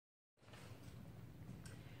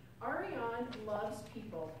Ariane loves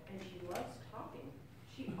people and she loves talking.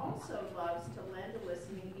 She also loves to lend a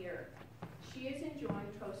listening ear. She is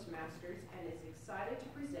enjoying Toastmasters and is excited to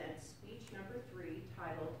present speech number 3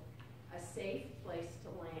 titled, A Safe Place to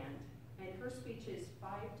Land. And her speech is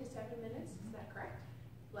 5 to 7 minutes, is that correct?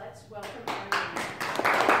 Let's welcome Ariane.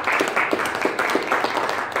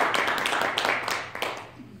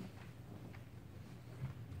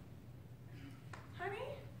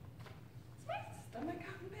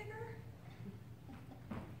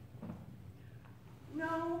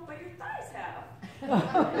 No, but your thighs have.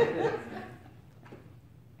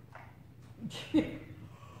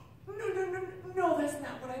 No, that's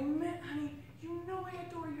not what I meant, honey. You know I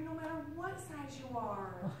adore you no matter what size you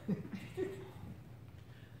are.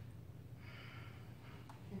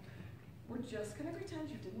 We're just going to pretend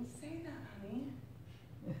you didn't say that, honey.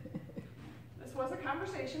 This was a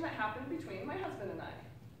conversation that happened between my husband and I.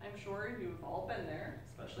 I'm sure you've all been there,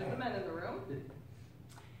 especially the men in the room.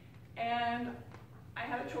 And I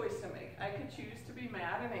had a choice to make. I could choose to be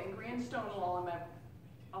mad and angry and stonewall him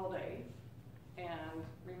all day and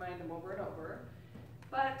remind him over and over.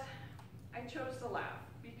 But I chose to laugh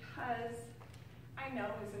because I know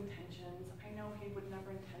his intentions. I know he would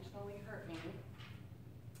never intentionally hurt me.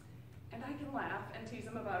 And I can laugh and tease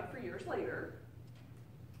him about it for years later.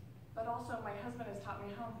 But also my husband has taught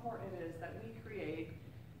me how important it is that we create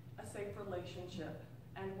a safe relationship.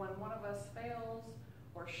 And when one of us fails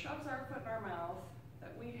or shoves our foot in our mouth,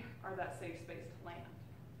 that we are that safe space to land.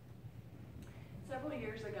 Several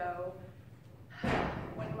years ago,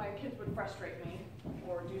 when my kids would frustrate me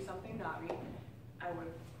or do something naughty, I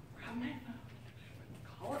would grab my phone,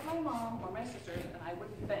 call up my mom or my sisters, and I would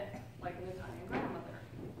vent like an Italian grandmother.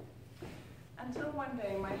 Until one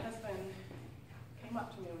day, my husband came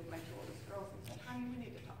up to me with my 2 oldest girls and said, "Honey, we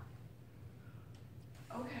need to talk."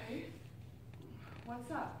 Okay, what's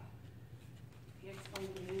up? He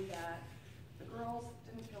explained to me that the girls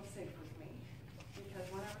didn't feel safe with me because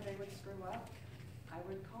whenever they would screw up, I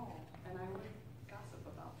would call and I would gossip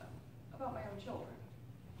about them, about my own children.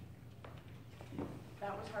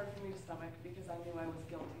 That was hard for me to stomach because I knew I was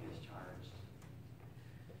guilty as charged.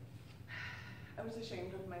 I was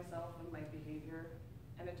ashamed of myself and my behavior,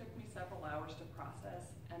 and it took me several hours to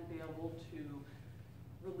process and be able to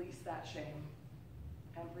release that shame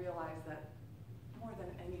and realize that more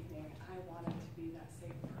than anything, I wanted to be that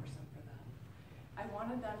safe person for them. I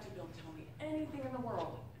wanted them to be able to tell me anything in the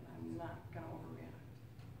world, and I'm not going to overreact.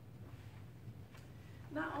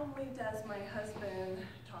 Not only does my husband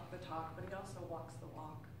talk the talk, but he also walks the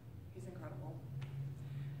walk. He's incredible.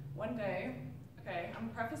 One day, okay, I'm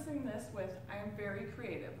prefacing this with I am very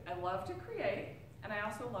creative. I love to create, and I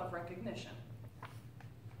also love recognition.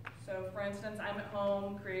 So for instance, I'm at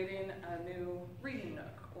home creating a new reading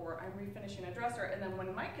nook, or I'm refinishing a dresser, and then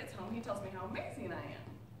when Mike gets home, he tells me how amazing I am.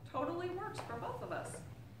 Totally works for both of us.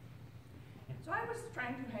 So I was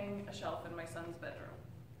trying to hang a shelf in my son's bedroom.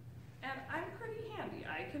 And I'm pretty handy.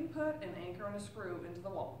 I can put an anchor and a screw into the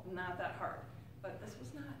wall. Not that hard. But this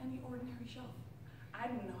was not any ordinary shelf. I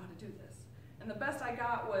didn't know how to do this. And the best I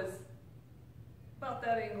got was about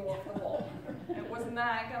that angle off the wall. It was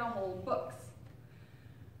not going to hold books.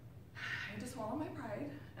 I had to swallow my pride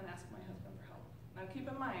and ask my husband for help. Now keep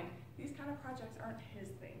in mind, these kind of projects aren't his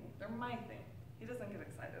thing. They're my thing. He doesn't get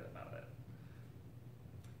excited about it.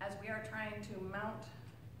 As we are trying to mount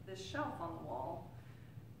this shelf on the wall,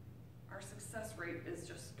 our success rate is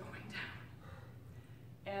just going down.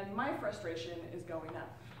 And my frustration is going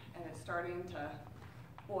up, and it's starting to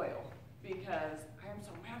boil because I am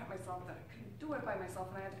so mad at myself that I couldn't do it by myself,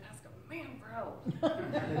 and I had to ask a man for help.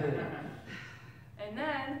 And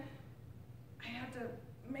then I had to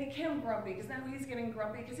make him grumpy because now he's getting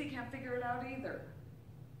grumpy because he can't figure it out either.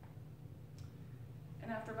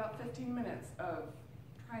 And after about 15 minutes of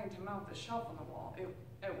trying to mount the shelf on the wall, it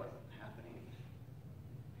wasn't happening.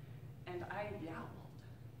 And I yowled.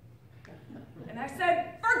 And I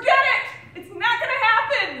said, "Forget it! It's not going to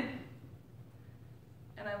happen!"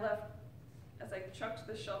 And I left, as I chucked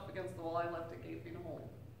the shelf against the wall, I left a gaping hole.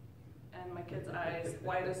 And my kids' eyes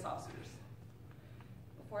wide as saucers.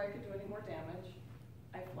 Before I could do any more damage,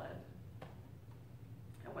 I fled.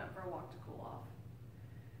 I went for a walk to cool off.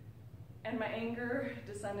 And my anger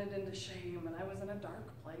descended into shame, and I was in a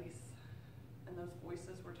dark place. And those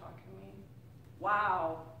voices were talking to me.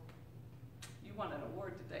 "Wow, you won an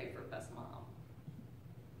award today for Best Mom.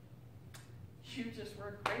 You just were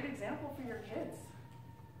a great example for your kids.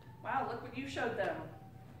 Wow, look what you showed them.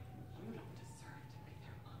 You don't deserve to be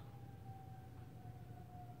their mom."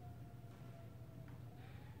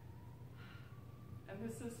 And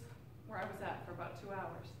this is where I was at for about 2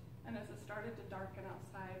 hours. And as it started to darken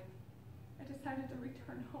outside, I I decided to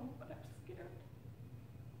return home, but I'm scared.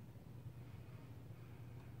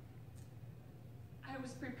 I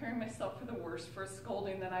was preparing myself for the worst, for a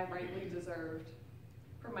scolding that I rightly deserved,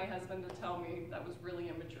 for my husband to tell me that was really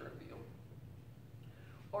immature of you.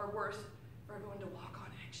 Or worse, for everyone to walk on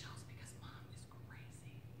eggshells because Mom is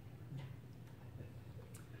crazy.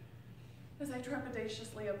 As I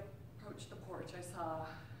trepidatiously approached the porch, I saw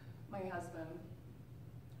my husband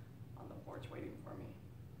on the porch waiting for me.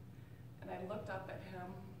 And I looked up at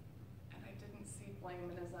him, and I didn't see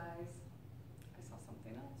blame in his eyes. I saw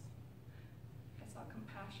something else. I saw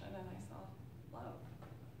compassion, and I saw love.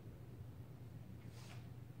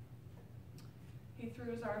 He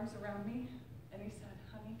threw his arms around me, and he said,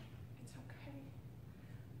 "Honey, it's okay.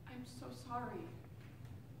 I'm so sorry.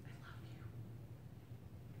 I love you."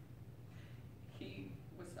 He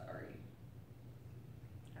was sorry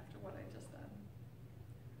after what I just done.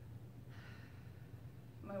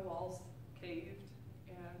 My walls caved,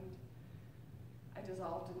 and I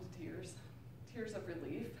dissolved into tears. Tears of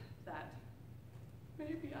relief that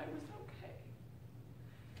maybe I was okay.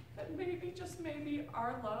 That maybe, just maybe,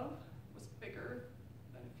 our love was bigger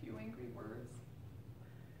than a few angry words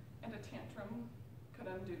and a tantrum could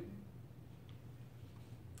undo.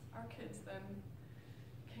 Our kids then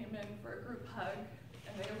came in for a group hug,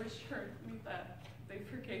 and they assured me that they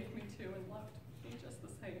forgave me too and loved me just the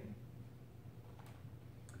same.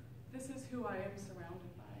 This is who I am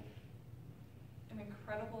surrounded by. An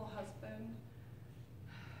incredible husband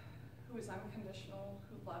who is unconditional,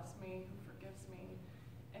 who loves me, who forgives me,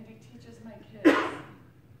 and he teaches my kids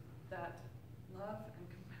that love and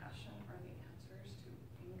compassion are the answers to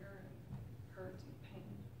anger and hurt and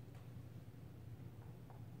pain.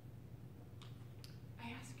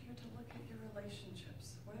 I ask you to look at your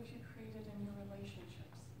relationships. What have you created in your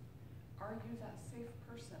relationships? Are you that safe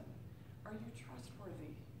person? Are you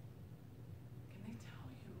trustworthy? Can they tell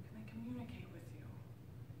you? Can they communicate with you?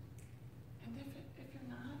 And if you're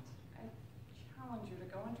not, I challenge you to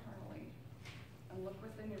go internally and look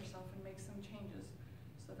within yourself and make some changes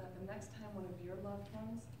so that the next time one of your loved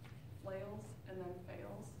ones flails and then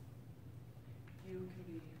fails, you can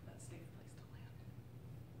be